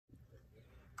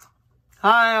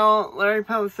Hi all, Larry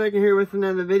Powell II here with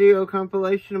another video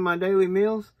compilation of my daily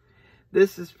meals.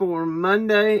 This is for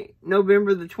Monday,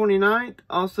 November the 29th,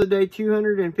 also day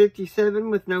 257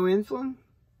 with no insulin.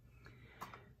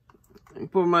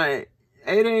 And for my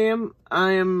 8 a.m.,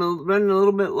 I am running a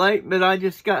little bit late, but I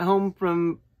just got home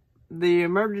from the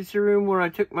emergency room where I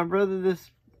took my brother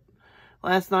this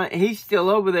last night. He's still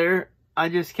over there. I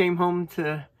just came home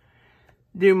to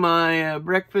do my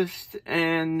breakfast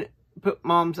and put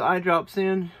Mom's eye drops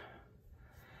in,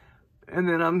 and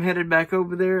then I'm headed back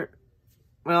over there.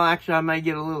 Well, actually, I may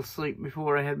get a little sleep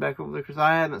before I head back over there because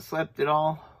I haven't slept at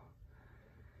all.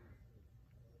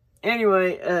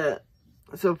 Anyway,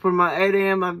 so for my 8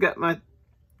 a.m., I've got my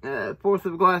fourth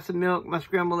of a glass of milk, my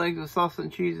scrambled eggs with sausage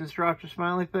and cheese and sriracha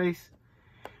smiley face,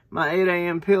 my 8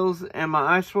 a.m. pills, and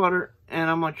my ice water, and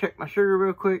I'm going to check my sugar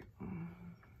real quick.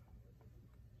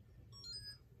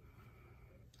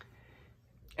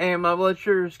 And my blood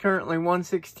sugar is currently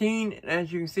 116. And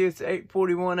as you can see, it's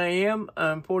 8:41 a.m.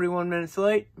 I'm 41 minutes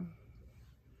late.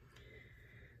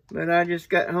 But I just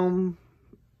got home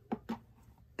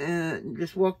and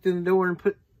just walked in the door and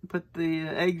put the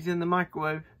eggs in the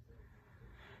microwave.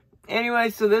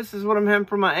 Anyway, so this is what I'm having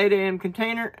for my 8 a.m.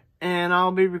 container. And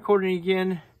I'll be recording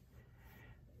again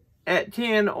at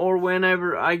 10 or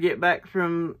whenever I get back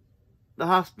from the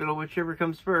hospital, whichever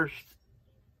comes first.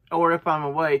 Or if I'm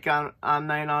awake. I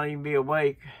may not even be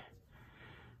awake,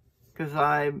 because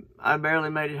I barely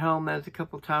made it home. There's a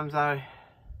couple times I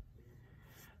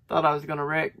thought I was going to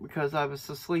wreck because I was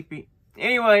so sleepy.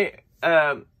 Anyway,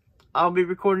 I'll be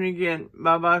recording again.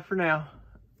 Bye-bye for now.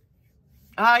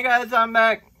 Hi guys, I'm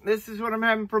back. This is what I'm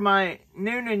having for my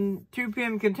noon and 2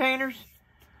 p.m. containers.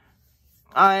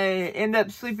 I end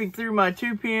up sleeping through my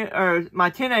 2 p.m. or my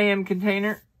 10 a.m.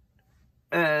 container.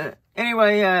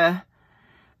 Anyway,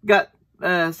 got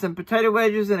some potato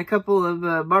wedges and a couple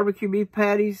of barbecue beef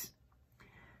patties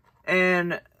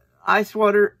and ice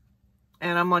water.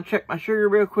 And I'm going to check my sugar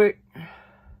real quick.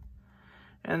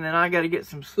 And then I got to get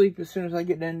some sleep as soon as I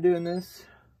get done doing this.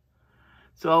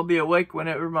 So I'll be awake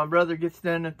whenever my brother gets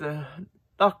done at the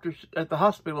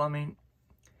hospital, I mean.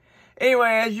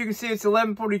 Anyway, as you can see, it's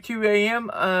 11:42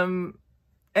 a.m. I'm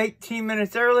 18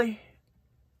 minutes early.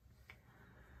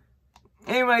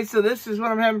 Anyway, so this is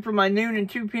what I'm having for my noon and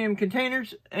 2 p.m.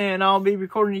 containers. And I'll be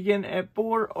recording again at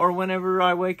 4 or whenever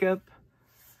I wake up.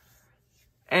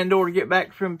 And or get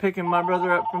back from picking my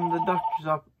brother up from the doctor's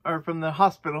office, or from the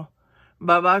hospital.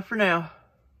 Bye-bye for now.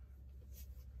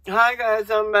 Hi guys,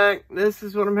 I'm back. This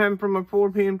is what I'm having for my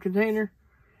 4 p.m. container.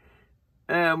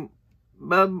 Bub,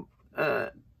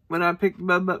 when I picked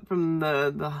Bub up from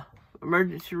the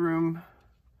emergency room,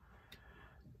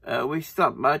 we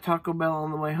stopped by Taco Bell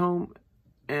on the way home.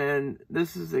 And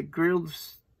this is a grilled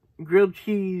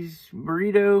cheese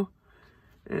burrito.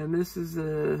 And this is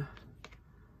a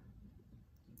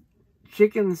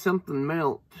chicken something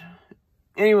melt.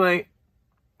 Anyway,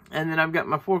 and then I've got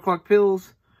my 4 o'clock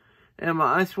pills and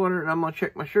my ice water. And I'm going to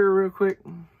check my sugar real quick.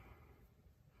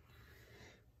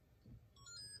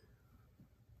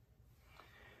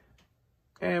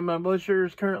 And my blood sugar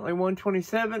is currently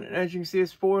 127. And as you can see,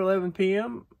 it's 4:11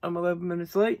 p.m. I'm 11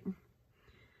 minutes late.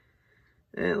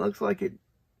 And it looks like it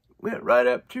went right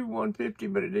up to 150,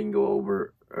 but it didn't go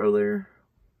over earlier.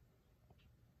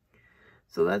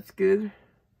 So that's good.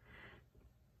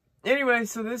 Anyway,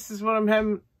 so this is what I'm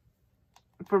having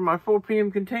for my 4 p.m.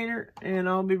 container. And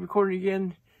I'll be recording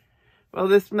again.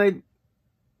 Well,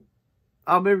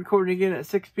 I'll be recording again at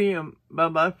 6 p.m.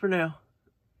 Bye-bye for now.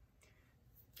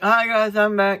 Hi guys,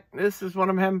 I'm back. This is what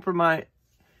I'm having for my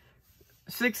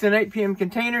 6 and 8 p.m.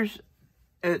 containers.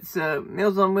 It's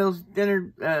Meals on Wheels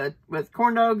dinner with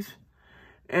corn dogs.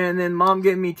 And then Mom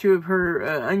gave me 2 of her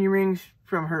onion rings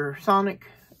from her Sonic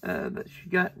that she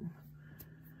got.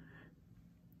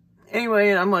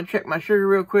 Anyway, I'm going to check my sugar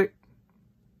real quick.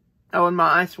 Oh, and my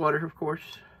ice water, of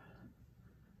course.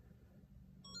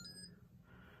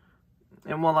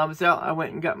 And while I was out, I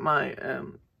went and got my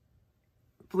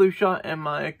flu shot and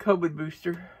my COVID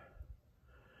booster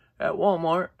at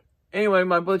Walmart. Anyway,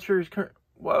 my blood sugar is current.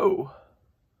 Whoa.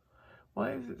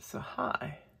 Why is it so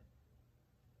high?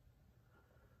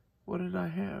 What did I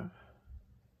have?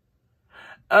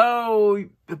 Oh,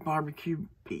 the barbecue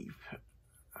beef.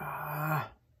 Oh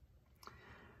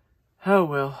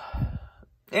well.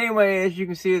 Anyway, as you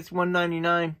can see, it's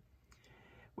 199,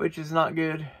 which is not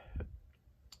good.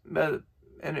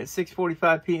 And it's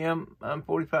 6:45 p.m. I'm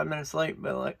 45 minutes late,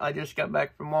 but I just got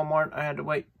back from Walmart. I had to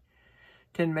wait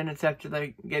 10 minutes after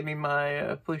they gave me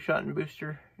my flu shot and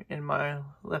booster in my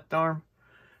left arm,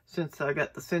 since I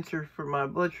got the sensor for my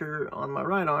blood sugar on my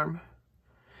right arm.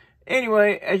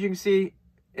 Anyway, as you can see,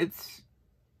 it's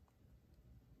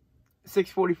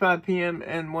 6:45 p.m.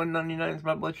 and 199 is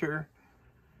my blood sugar.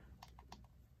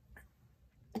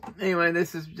 Anyway,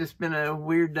 this has just been a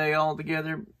weird day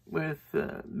altogether with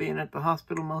being at the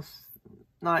hospital most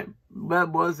night.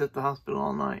 Bub was at the hospital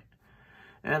all night.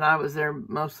 And I was there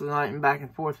most of the night and back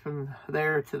and forth from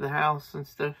there to the house and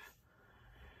stuff.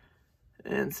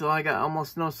 And so I got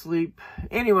almost no sleep.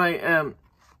 Anyway,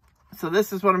 so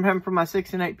this is what I'm having for my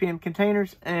 6 and 8 p.m.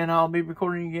 containers. And I'll be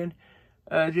recording again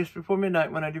just before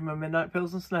midnight when I do my midnight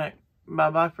pills and snack.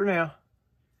 Bye-bye for now.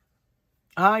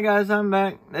 Hi guys, I'm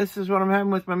back. This is what I'm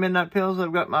having with my midnight pills.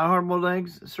 I've got my hard-boiled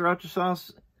eggs, sriracha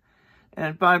sauce,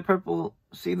 and 5 purple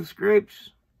seedless grapes.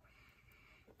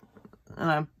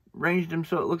 And I arranged them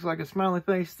so it looks like a smiley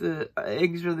face. The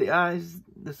eggs are the eyes,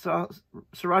 the sauce,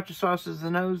 sriracha sauce is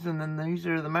the nose, and then these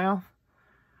are the mouth.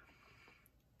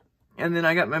 And then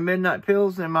I got my midnight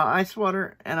pills and my ice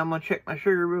water, and I'm going to check my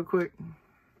sugar real quick.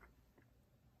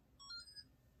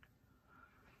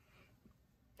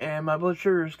 And my blood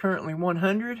sugar is currently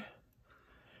 100.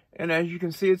 And as you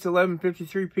can see, it's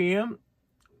 11:53 p.m.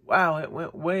 Wow, it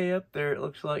went way up there, it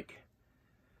looks like.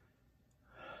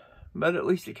 But at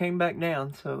least it came back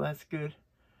down, so that's good.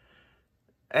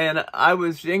 And I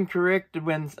was incorrect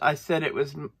when I said it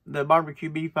was the barbecue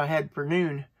beef I had for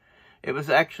noon. It was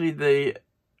actually the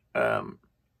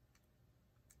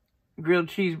grilled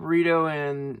cheese burrito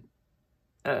and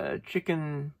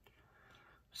chicken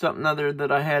something other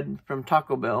that I had from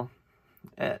Taco Bell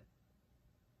at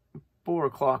 4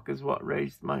 o'clock is what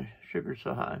raised my sugar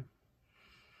so high.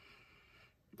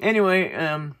 Anyway,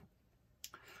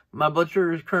 my blood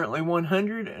sugar is currently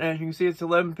 100, and as you can see, it's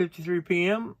 11:53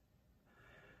 p.m.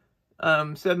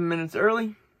 7 minutes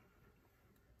early.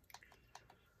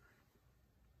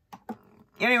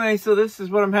 Anyway, so this is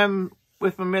what I'm having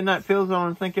with my midnight pills. I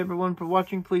want to thank everyone for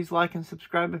watching. Please like and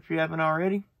subscribe if you haven't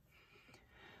already.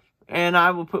 And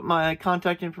I will put my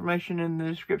contact information in the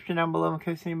description down below in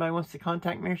case anybody wants to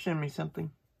contact me or send me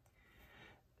something.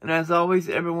 And as always,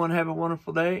 everyone have a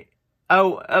wonderful day.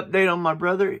 Oh, update on my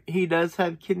brother. He does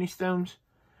have kidney stones.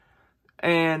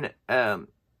 And a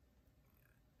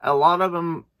lot of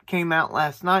them came out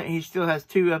last night. He still has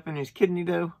 2 up in his kidney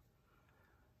though.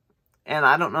 And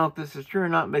I don't know if this is true or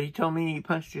not, but he told me he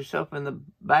punched himself in the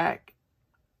back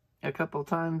a couple of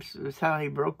times. Is how he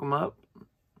broke them up.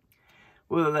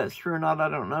 Whether that's true or not, I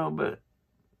don't know,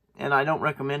 and I don't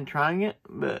recommend trying it,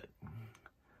 but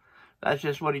that's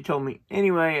just what he told me.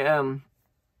 Anyway,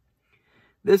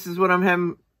 this is what I'm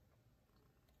having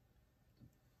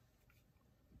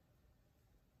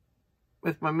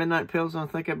with my midnight pills. I want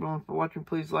to thank everyone for watching.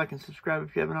 Please like and subscribe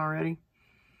if you haven't already.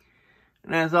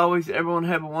 And as always, everyone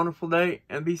have a wonderful day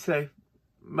and be safe.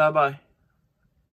 Bye-bye.